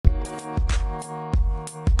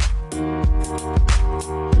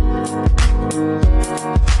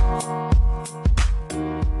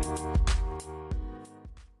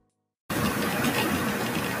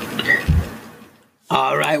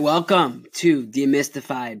Welcome to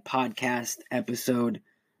Demystified Podcast episode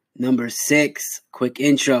number 6. Quick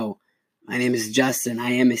intro. My name is Justin. I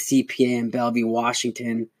am a CPA in Bellevue,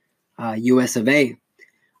 Washington, US of A.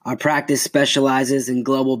 Our practice specializes in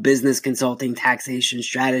global business consulting, taxation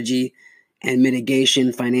strategy, and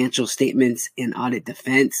mitigation, financial statements, and audit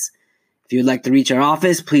defense. If you'd like to reach our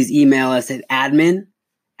office, please email us at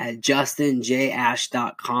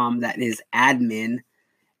admin@justinjash.com. That is admin@justinjash.com.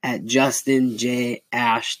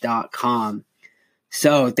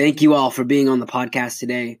 So thank you all for being on the podcast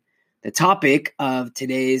today. The topic of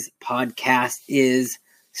today's podcast is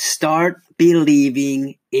start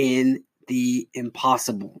believing in the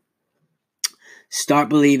impossible. Start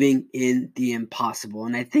believing in the impossible.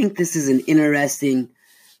 And I think this is an interesting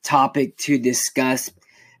topic to discuss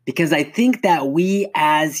because I think that we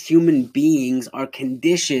as human beings are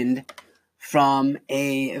conditioned from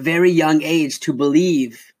a very young age to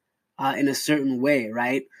believe in a certain way,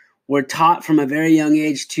 right? We're taught from a very young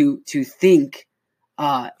age to think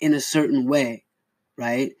in a certain way,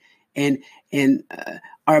 right? And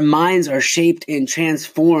our minds are shaped and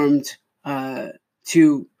transformed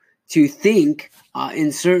to think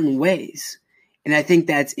in certain ways. And I think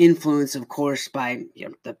that's influenced, of course, by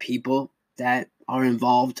the people that are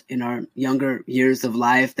involved in our younger years of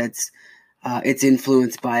life. It's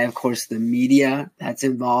influenced by, of course, the media that's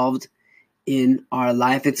involved in our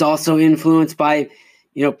life. It's also influenced by,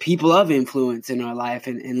 people of influence in our life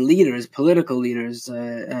and leaders, political leaders,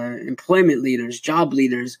 employment leaders, job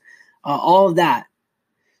leaders, all of that.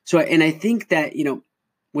 So, and I think that,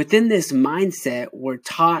 within this mindset, we're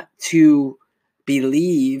taught to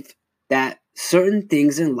believe that certain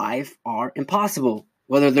things in life are impossible,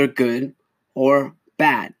 whether they're good or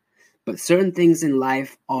bad. But certain things in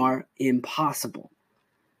life are impossible.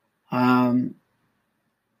 I'm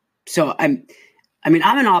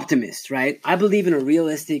an optimist, right? I believe in a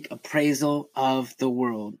realistic appraisal of the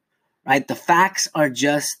world, right? The facts are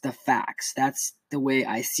just the facts. That's the way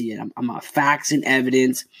I see it. I'm a facts and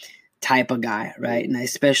evidence type of guy, right? And I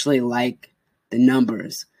especially like the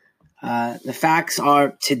numbers. The facts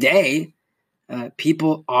are today,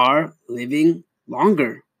 people are living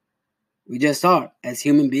longer. We just are. As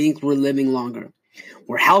human beings, we're living longer.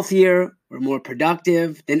 We're healthier. We're more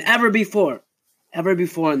productive than ever before in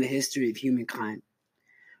the history of humankind.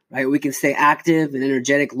 Right? We can stay active and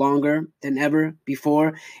energetic longer than ever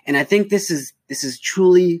before. And I think this is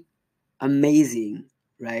truly amazing,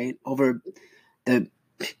 right? Over the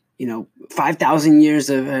 5,000 years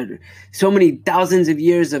of so many thousands of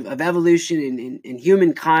years of evolution in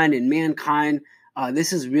humankind and mankind.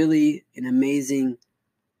 This is really an amazing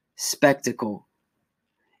spectacle.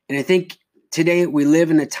 And I think today we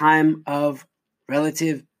live in a time of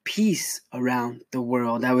relative peace around the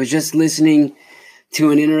world. I was just listening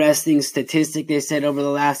to an interesting statistic. They said over the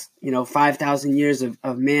last, 5,000 years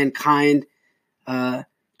of mankind, within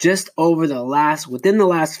the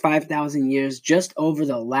last 5,000 years, just over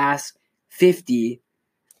the last 50,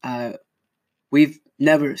 we've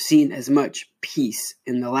never seen as much peace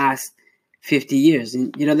in the last 50 years.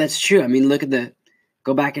 And, that's true. I mean,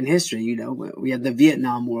 go back in history, we had the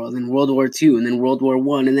Vietnam War and World War II and then World War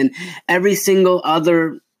I and then every single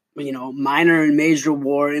other, minor and major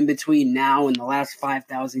war in between now and the last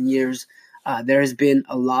 5,000 years, there has been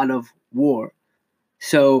a lot of war.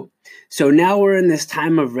 So now we're in this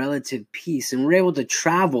time of relative peace and we're able to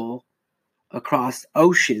travel across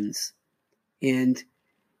oceans and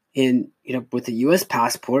with a U.S.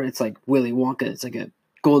 passport, it's like Willy Wonka. It's like a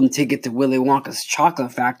golden ticket to Willy Wonka's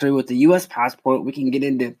chocolate factory. With the U.S. passport, we can get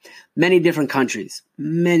into many different countries.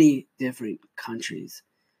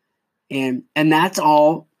 And that's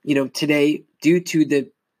all, today due to the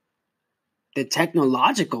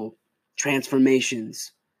technological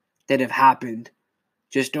transformations that have happened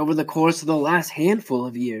just over the course of the last handful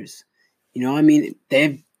of years.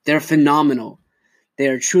 They're phenomenal. They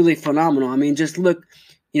are truly phenomenal. I mean, just look,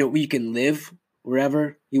 we can live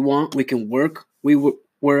wherever you want. We can work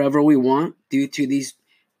wherever we want due to these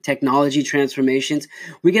technology transformations.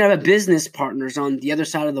 We can have business partners on the other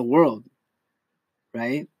side of the world,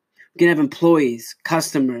 right? We can have employees,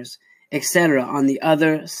 customers, etc. on the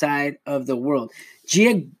other side of the world.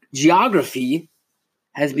 Geography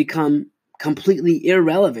has become completely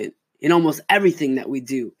irrelevant in almost everything that we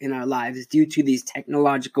do in our lives due to these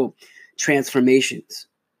technological transformations,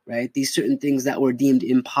 right? These certain things that were deemed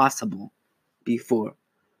impossible before.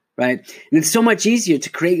 Right? And it's so much easier to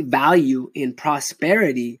create value and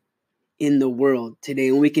prosperity in the world today.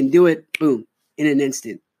 And we can do it, boom, in an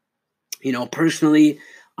instant. Personally,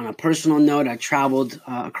 on a personal note, I traveled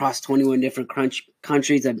across 21 different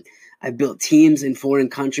countries. I've built teams in foreign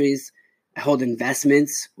countries. hold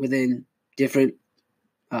investments within different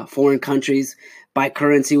foreign countries, buy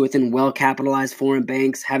currency within well-capitalized foreign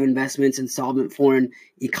banks, have investments in solvent foreign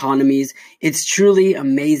economies. It's truly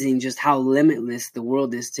amazing just how limitless the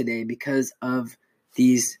world is today because of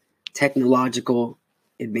these technological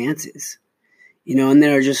advances. And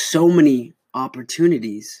there are just so many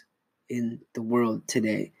opportunities in the world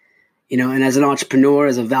today. And as an entrepreneur,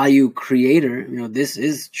 as a value creator, this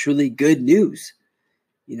is truly good news.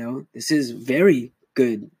 This is very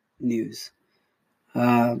good news.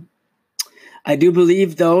 I do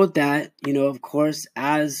believe, though, that, of course,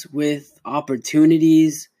 as with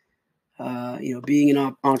opportunities, being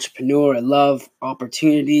an entrepreneur, I love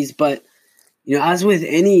opportunities, but, as with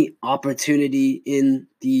any opportunity in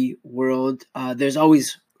the world, there's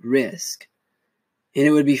always risk. And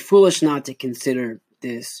it would be foolish not to consider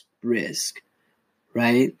this risk,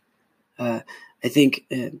 right? I think,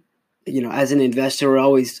 as an investor, we're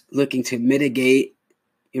always looking to mitigate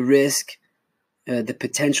a risk, the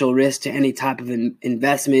potential risk to any type of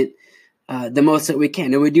investment, the most that we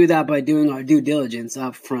can. And we do that by doing our due diligence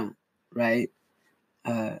up front, right?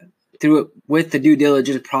 With the due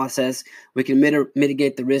diligence process, we can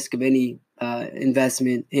mitigate the risk of any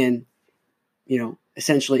investment and,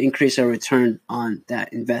 essentially increase our return on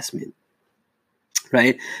that investment,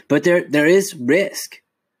 right? But there is risk,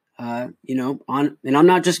 and I'm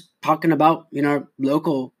not just talking about our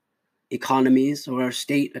local economies or our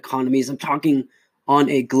state economies. I'm talking on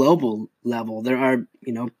a global level. There are,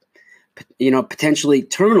 potentially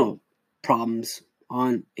terminal problems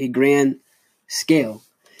on a grand scale.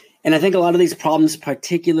 And I think a lot of these problems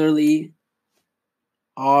particularly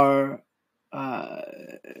are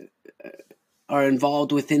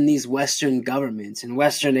involved within these Western governments. And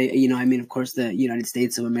Western, of course, the United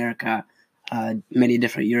States of America, many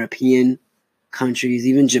different European countries,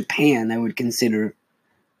 even Japan, I would consider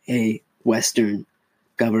a Western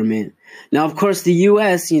government. Now, of course, the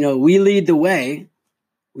U.S., we lead the way.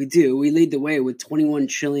 We do. We lead the way with $21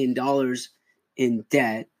 trillion in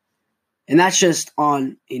debt. And that's just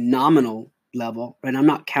on a nominal level, right? I'm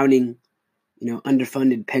not counting,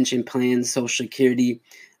 underfunded pension plans, Social Security,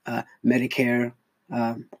 Medicare,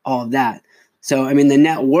 all of that. So, the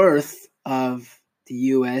net worth of the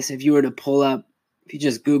U.S., if you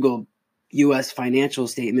just Google U.S. financial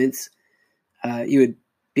statements, you would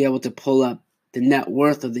be able to pull up the net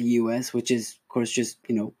worth of the U.S., which is, of course, just,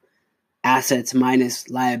 assets minus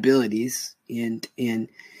liabilities, and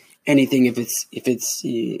anything if it's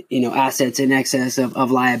assets in excess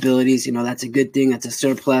of liabilities, that's a good thing. That's a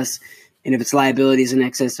surplus. And if it's liabilities in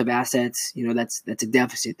excess of assets, that's a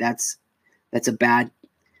deficit. That's a bad.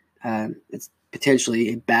 It's potentially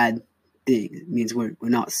a bad thing. It means we're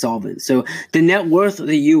not solvent. So the net worth of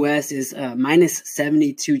the U.S. is minus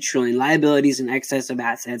 $72 trillion. Liabilities in excess of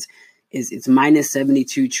assets it's minus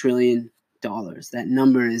 $72 trillion. That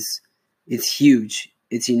number is huge.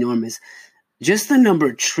 It's enormous. Just the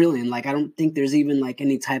number trillion, I don't think there's even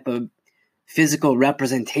any type of physical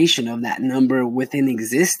representation of that number within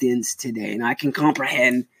existence today. And I can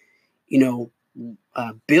comprehend,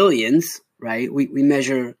 billions, right? We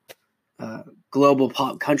measure global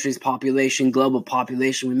countries' population, global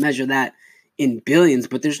population. We measure that in billions,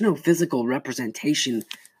 but there's no physical representation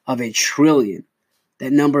of a trillion.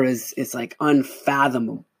 That number it's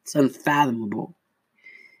unfathomable. It's unfathomable.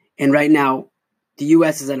 And right now, the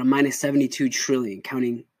U.S. is at a minus 72 trillion,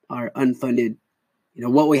 counting our unfunded,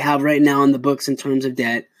 what we have right now in the books in terms of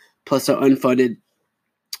debt, plus our unfunded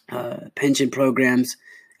pension programs,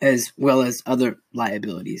 as well as other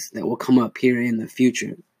liabilities that will come up here in the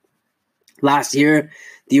future. Last year,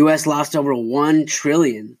 the U.S. lost over $1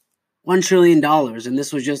 trillion, and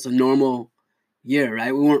this was just a normal year,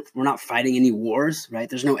 right? We're not fighting any wars, right?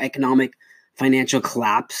 There's no economic financial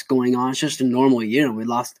collapse going on. It's just a normal year, and we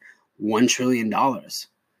lost $1 trillion. And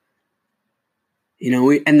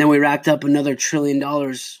then we racked up another $1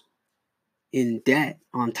 trillion in debt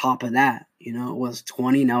on top of that. It was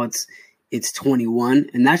 20, now it's 21,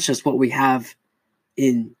 and that's just what we have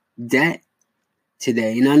in debt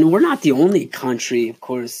today. And we're not the only country, of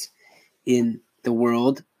course, in the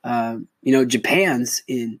world. Japan's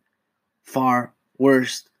in far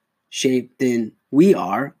worse shape than we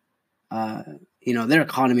are. Their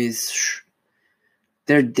economy is,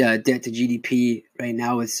 their debt to GDP right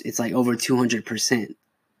now it's over 200%.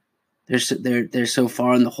 They're so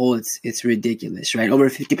far in the hole, it's ridiculous, right? Over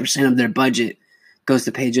 50% of their budget goes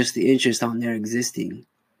to pay just the interest on their existing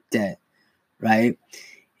debt, right?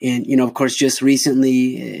 And of course, just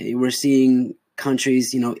recently we're seeing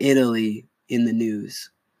countries, Italy in the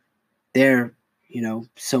news. They're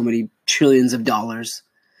so many trillions of dollars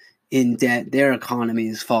in debt. Their economy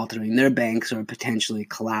is faltering. Their banks are potentially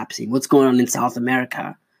collapsing. What's going on in South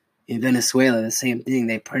America? In Venezuela, the same thing.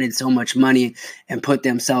 They printed so much money and put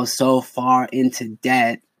themselves so far into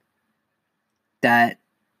debt that,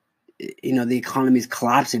 the economy is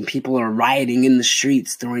collapsing. People are rioting in the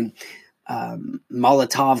streets, throwing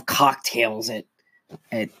Molotov cocktails at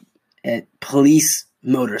police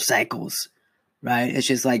motorcycles, right? It's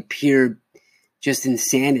just like pure, just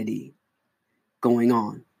insanity going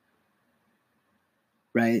on,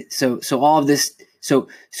 right? So all of this, so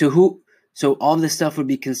all of this stuff would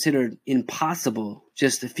be considered impossible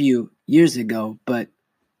just a few years ago, but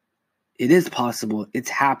it is possible. It's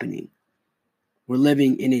happening. We're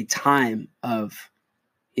living in a time of,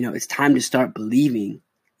 it's time to start believing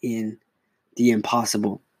in the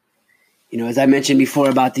impossible. As I mentioned before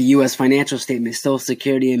about the U.S. financial statement, Social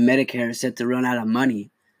Security and Medicare are set to run out of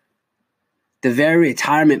money. The very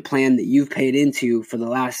retirement plan that you've paid into for the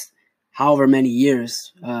last however many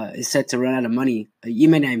years is set to run out of money. You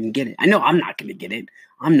may not even get it. I know I'm not going to get it.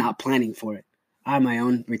 I'm not planning for it. I have my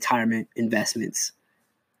own retirement investments,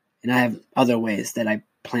 and I have other ways that I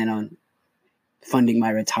plan on funding my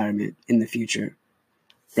retirement in the future,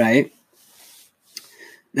 right?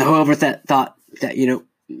 Now, whoever thought that,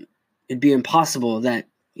 it'd be impossible that,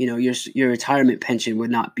 your retirement pension would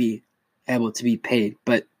not be able to be paid.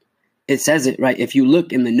 But it says it, right? If you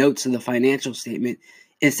look in the notes of the financial statement,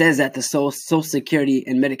 it says that the Social Security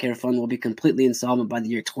and Medicare fund will be completely insolvent by the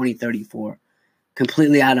year 2034,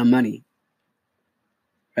 completely out of money,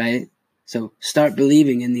 right? So start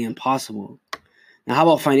believing in the impossible. Now, how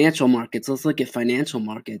about financial markets? Let's look at financial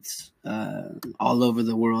markets all over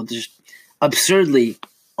the world. Just absurdly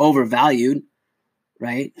overvalued,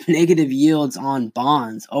 right? Negative yields on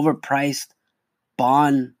bonds, overpriced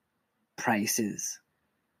bond prices,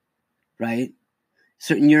 right?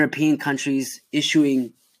 Certain European countries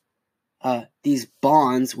issuing these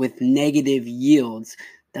bonds with negative yields.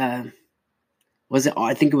 I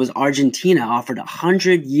think it was Argentina offered a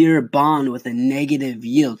 100-year bond with a negative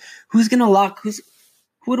yield. Who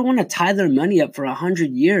would want to tie their money up for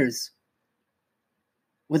 100 years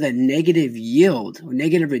with a negative yield or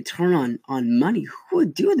negative return on money? Who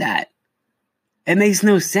would do that? It makes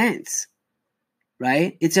no sense,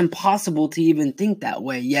 right? It's impossible to even think that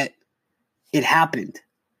way, yet it happened.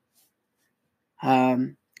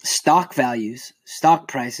 Stock values, stock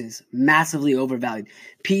prices, massively overvalued.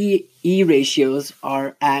 P/E ratios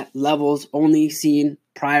are at levels only seen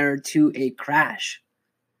prior to a crash.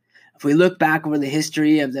 If we look back over the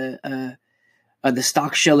history of the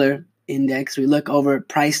Stock-Shiller index, we look over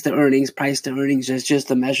price to earnings. Price to earnings is just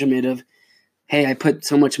a measurement of, hey, I put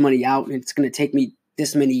so much money out and it's going to take me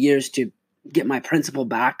this many years to get my principal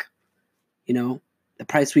back. The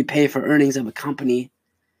price we pay for earnings of a company.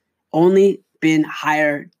 Only been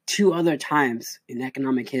higher 2 other times in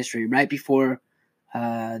economic history, right before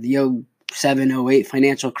the 07-08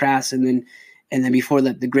 financial crash and then before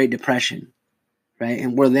the Great Depression, right?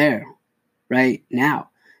 And we're there right now.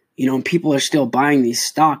 And people are still buying these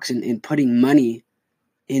stocks and putting money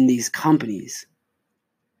in these companies,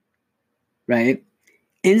 right?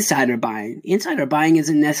 Insider buying. Insider buying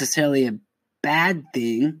isn't necessarily a bad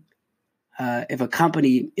thing if a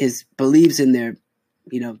company believes in their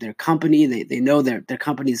company. They know their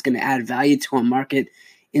company is going to add value to a market.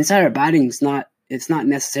 Insider buying it's not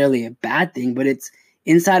necessarily a bad thing, but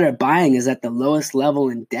insider buying is at the lowest level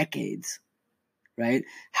in decades, right?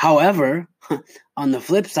 However, on the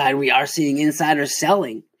flip side, we are seeing insider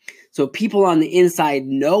selling. So people on the inside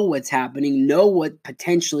know what's happening, know what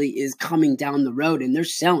potentially is coming down the road, and they're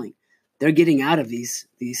selling. They're getting out of these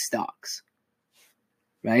stocks,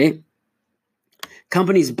 right?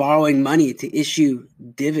 Companies borrowing money to issue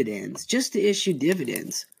dividends, just to issue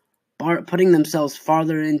dividends, putting themselves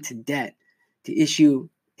farther into debt to issue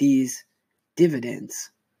these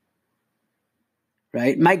dividends,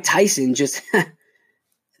 right? Mike Tyson I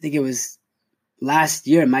think it was last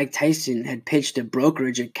year, Mike Tyson had pitched a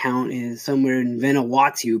brokerage account somewhere in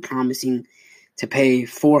Vanuatu promising to pay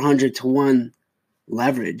 400 to 1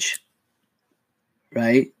 leverage,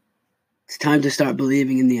 right? It's time to start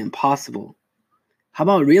believing in the impossible. How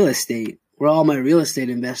about real estate? Where are all my real estate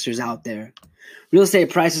investors out there? Real estate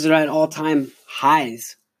prices are at all-time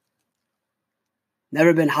highs.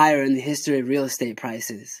 Never been higher in the history of real estate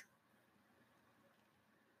prices.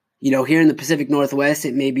 Here in the Pacific Northwest,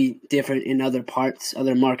 it may be different in other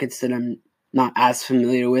markets that I'm not as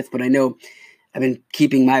familiar with, but I know I've been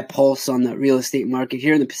keeping my pulse on the real estate market.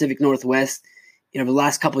 Here in the Pacific Northwest, over the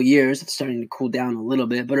last couple of years, it's starting to cool down a little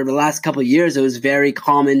bit, but over the last couple of years, it was very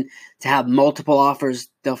common to have multiple offers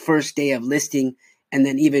the first day of listing, and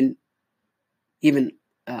then even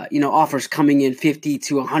offers coming in $50,000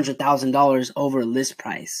 to $100,000 over list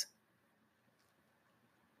price,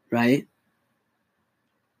 right?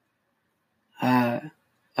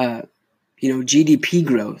 GDP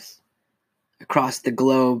growth across the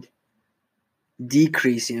globe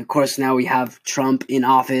decreasing. Of course, now we have Trump in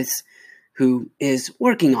office, who is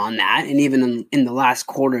working on that, and even in the last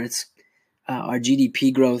quarter, it's our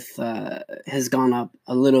GDP growth has gone up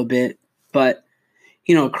a little bit, but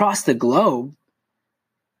across the globe,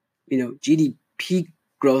 GDP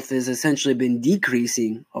growth has essentially been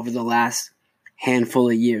decreasing over the last handful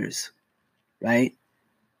of years, right?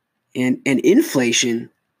 And inflation,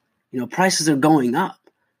 prices are going up,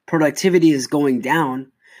 productivity is going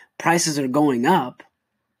down, prices are going up,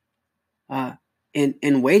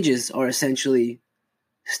 and wages are essentially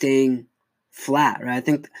staying flat, right? I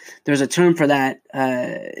think there's a term for that.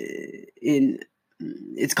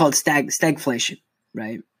 It's called stagflation,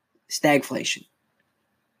 right? Stagflation.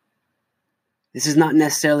 This is not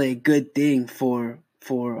necessarily a good thing for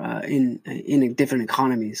in different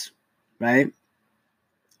economies, right?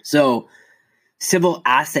 So civil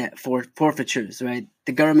asset forfeitures, right?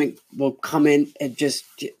 The government will come in and just,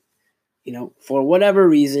 for whatever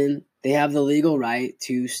reason, they have the legal right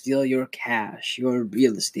to steal your cash, your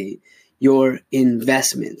real estate, your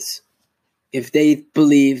investments, if they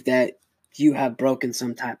believe that you have broken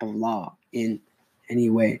some type of law in any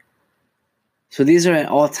way. So these are at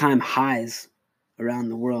all-time highs around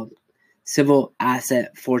the world. Civil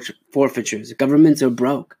asset forfeitures. Governments are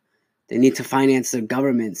broke. They need to finance their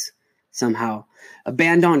governments somehow. A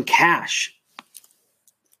ban on cash.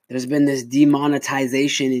 There's been this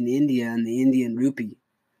demonetization in India and the Indian rupee,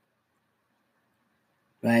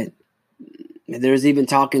 right? There's even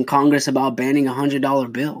talk in Congress about banning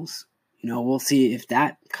 $100 bills. We'll see if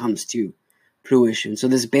that comes to fruition. So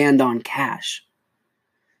this ban on cash.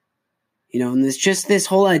 And it's just this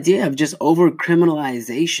whole idea of just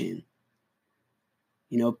over-criminalization.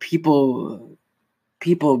 People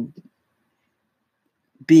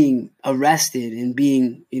being arrested and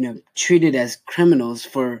being, treated as criminals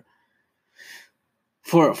for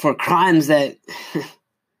crimes that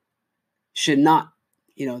should not,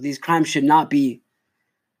 these crimes should not be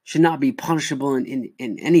punishable in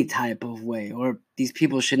any type of way, or these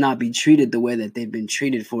people should not be treated the way that they've been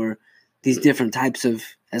treated for these different types of,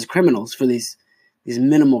 as criminals, for these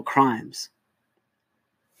minimal crimes.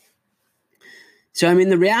 So,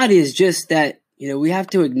 the reality is just that, we have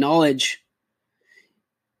to acknowledge,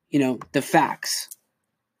 the facts.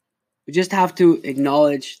 We just have to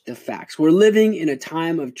acknowledge the facts. We're living in a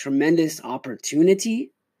time of tremendous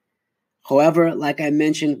opportunity. However, like I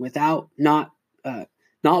mentioned, not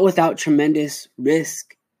without tremendous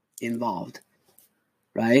risk involved,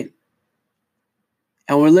 right?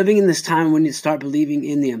 And we're living in this time when you start believing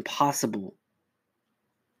in the impossible.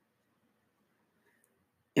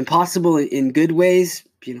 Impossible in good ways,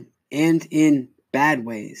 and in bad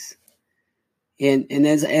ways. And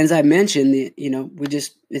as I mentioned,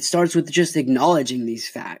 it starts with just acknowledging these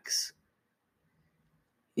facts.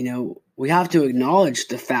 We have to acknowledge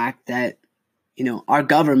the fact that, our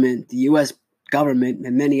government, the U.S. government,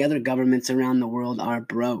 and many other governments around the world are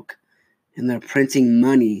broke, and they're printing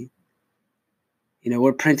money.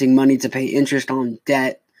 We're printing money to pay interest on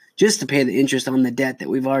debt, just to pay the interest on the debt that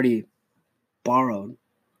we've already borrowed,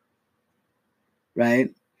 right?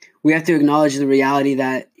 We have to acknowledge the reality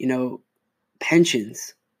that,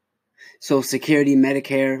 pensions, Social Security,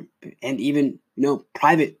 Medicare, and even,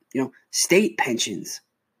 private, state pensions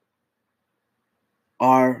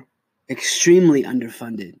are extremely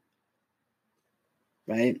underfunded,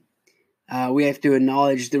 right? We have to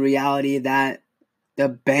acknowledge the reality that the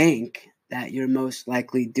bank that you're most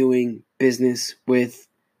likely doing business with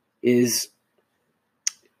is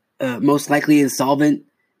most likely insolvent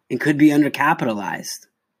and could be undercapitalized,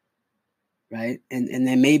 right? And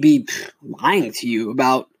they may be lying to you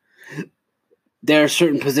about their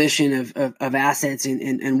certain position of assets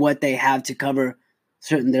and what they have to cover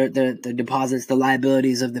certain their deposits, the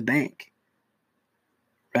liabilities of the bank,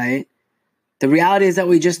 right? The reality is that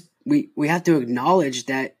we have to acknowledge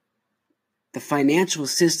that the financial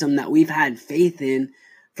system that we've had faith in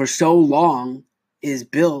for so long is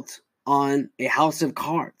built on a house of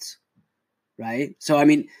cards, right? So,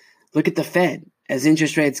 look at the Fed. As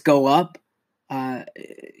interest rates go up, and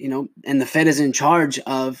the Fed is in charge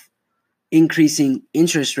of increasing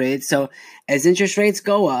interest rates. So as interest rates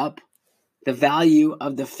go up, the value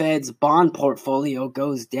of the Fed's bond portfolio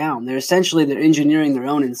goes down. They're engineering their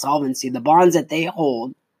own insolvency. The bonds that they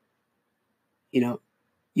hold,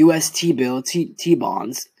 U.S.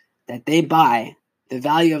 T-bonds that they buy, the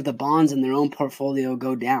value of the bonds in their own portfolio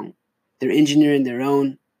go down. They're engineering their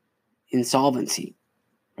own insolvency,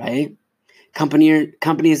 right?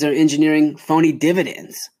 Companies are engineering phony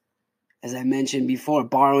dividends, as I mentioned before,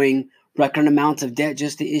 borrowing record amounts of debt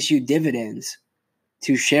just to issue dividends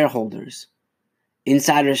to shareholders.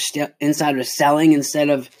 Insider selling instead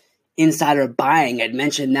of insider buying. I'd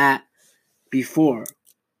mentioned that before,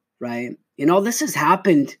 right? And all this has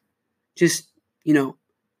happened just,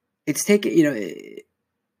 it's taken,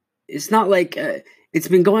 it's not like it's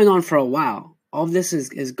been going on for a while. All of this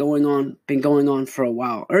is been going on for a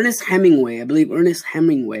while. Ernest Hemingway, I believe Ernest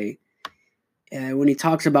Hemingway, when he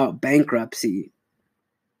talks about bankruptcy,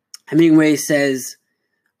 Hemingway says,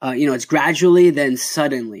 it's gradually, then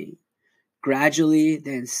suddenly. Gradually,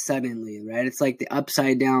 then suddenly, right? It's like the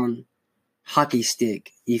upside down hockey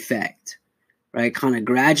stick effect, right? Kind of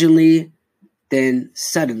gradually, then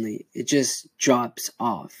suddenly. It just drops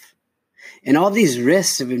off. And all these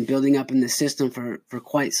risks have been building up in the system for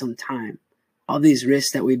quite some time. All these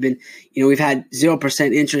risks that we've had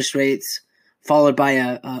 0% interest rates, followed by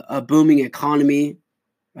a booming economy,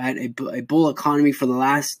 right? A bull economy for the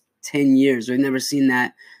last 10 years. We've never seen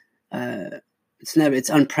that. It's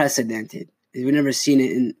unprecedented. We've never seen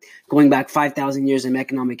it in going back 5,000 years in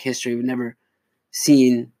economic history. We've never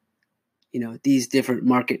seen, these different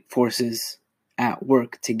market forces at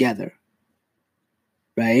work together,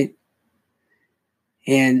 right?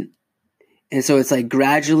 And so it's like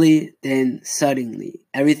gradually, then suddenly.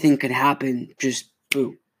 Everything could happen just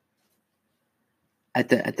boom. At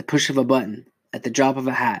the push of a button, at the drop of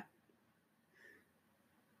a hat.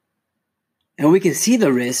 And we can see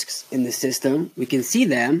the risks in the system. We can see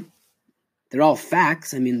them. They're all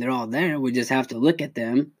facts. I mean, they're all there. We just have to look at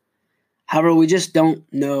them. However, we just don't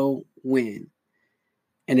know when.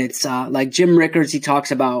 And it's like Jim Rickards, he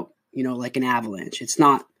talks about, like an avalanche. It's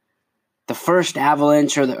not the first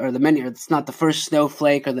avalanche it's not the first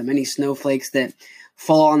snowflake or the many snowflakes that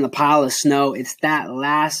fall on the pile of snow. It's that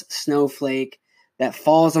last snowflake that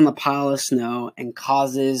falls on the pile of snow and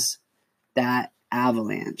causes that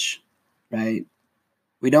avalanche, right?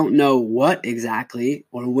 We don't know what exactly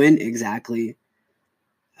or when exactly.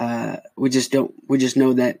 We just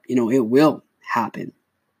know that, it will happen.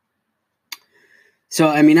 So,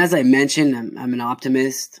 I mean, as I mentioned, I'm an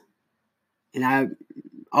optimist, and I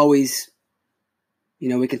always,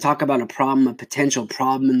 we can talk about a potential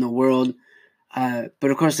problem in the world.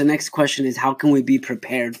 But of course, the next question is, how can we be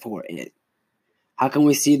prepared for it? How can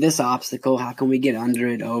we see this obstacle? How can we get under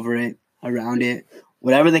it, over it, around it?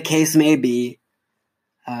 Whatever the case may be,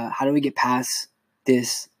 how do we get past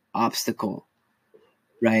this obstacle,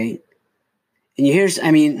 right? And here's,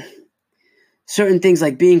 certain things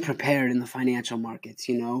like being prepared in the financial markets,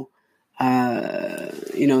 and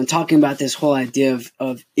talking about this whole idea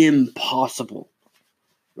of impossible,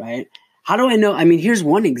 right? How do I know? Here's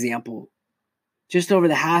one example. Just over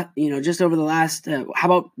the last, how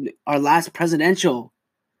about our last presidential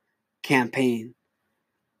campaign,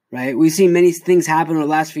 right? We've seen many things happen over the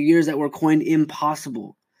last few years that were coined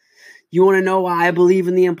impossible. You want to know why I believe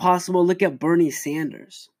in the impossible? Look at Bernie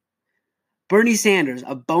Sanders. Bernie Sanders,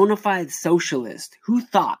 a bona fide socialist. Who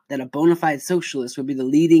thought that a bona fide socialist would be the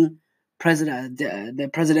leading president,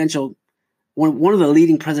 one of the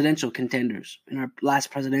leading presidential contenders in our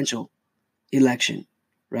last presidential election,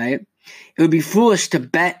 right? It would be foolish to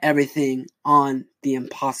bet everything on the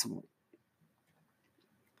impossible.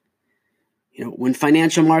 When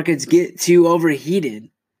financial markets get too overheated,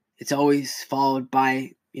 it's always followed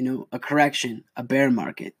by, a correction, a bear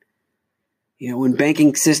market. When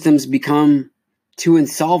banking systems become too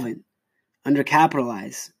insolvent,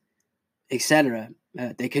 undercapitalized, etc.,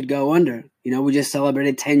 they could go under. We just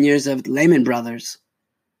celebrated 10 years of Lehman Brothers.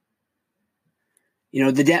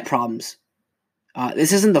 The debt problems.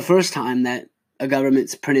 This isn't the first time that a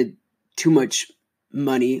government's printed too much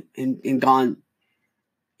money and gone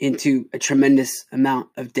into a tremendous amount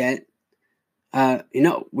of debt.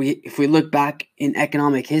 If we look back in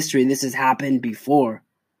economic history, this has happened before,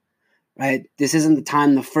 right? This isn't the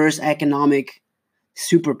time the first economic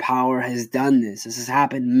superpower has done this. This has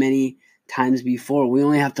happened many times before. We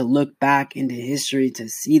only have to look back into history to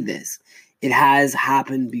see this. It has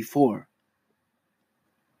happened before,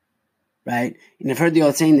 right? And I've heard the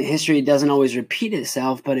old saying that history doesn't always repeat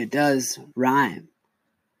itself, but it does rhyme,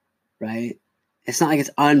 right? It's not like it's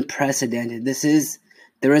unprecedented.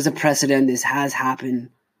 There is a precedent. This has happened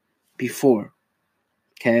before,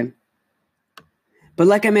 okay? But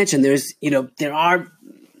like I mentioned, there are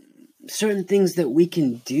certain things that we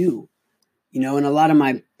can do, and a lot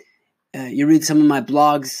of you read some of my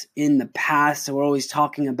blogs in the past, so we're always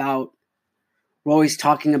talking about we're always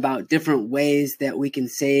talking about different ways that we can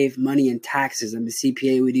save money in taxes. I'm a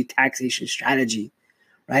CPA. We do taxation strategy,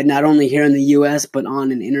 right? Not only here in the U.S., but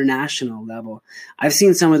on an international level. I've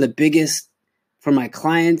seen some of the biggest, for my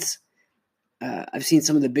clients, I've seen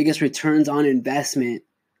some of the biggest returns on investment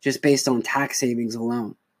just based on tax savings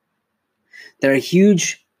alone. There are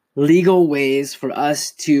huge legal ways for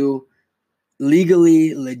us to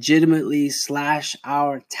legally, legitimately slash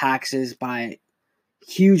our taxes by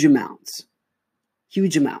huge amounts,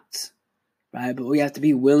 right? But we have to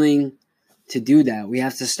be willing to do that. We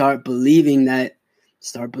have to start believing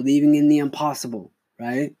in the impossible,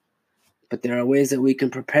 right? But there are ways that we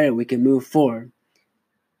can prepare, we can move forward.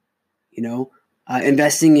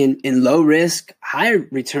 Investing in low risk, high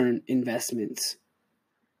return investments.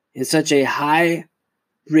 In such a high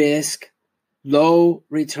risk, low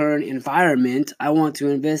return environment, I want to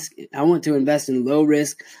invest in low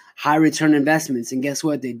risk, high return investments. And guess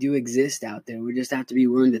what? They do exist out there. We just have to be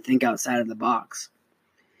willing to think outside of the box.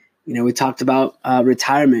 We talked about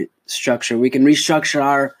retirement structure. We can restructure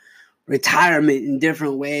our retirement in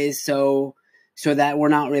different ways so that we're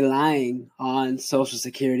not relying on Social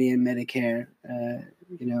Security and Medicare.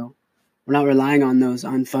 We're not relying on those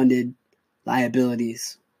unfunded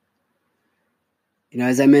liabilities.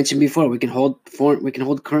 As I mentioned before, we can hold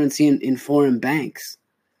currency in foreign banks.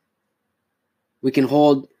 We can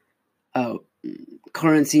hold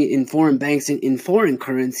currency in foreign banks in foreign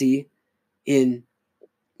currency in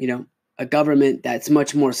a government that's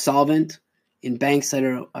much more solvent, in banks that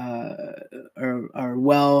are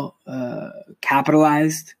well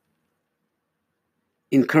capitalized,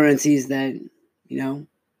 in currencies that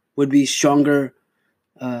would be stronger,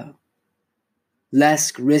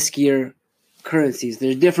 less riskier currencies.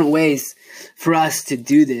 There's different ways for us to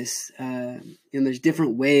do this, and there's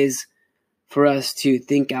different ways for us to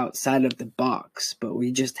think outside of the box. But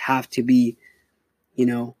we just have to be,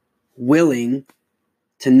 willing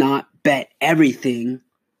to not bet everything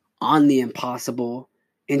on the impossible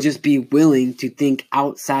and just be willing to think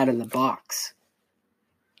outside of the box,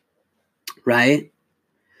 right?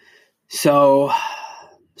 So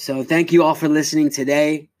thank you all for listening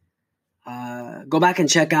today. Go back and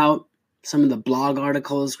check out some of the blog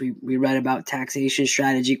articles. We read about taxation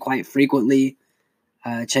strategy quite frequently.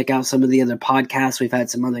 Check out some of the other podcasts. We've had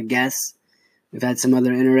some other guests. We've had some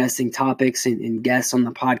other interesting topics and guests on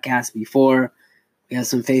the podcast before. We have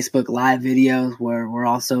some Facebook Live videos where we're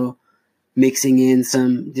also mixing in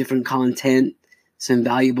some different content, some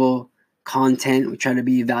valuable content. We try to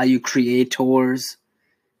be value creators.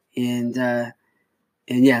 And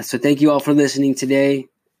yeah, so thank you all for listening today.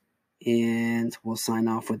 And we'll sign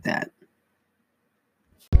off with that.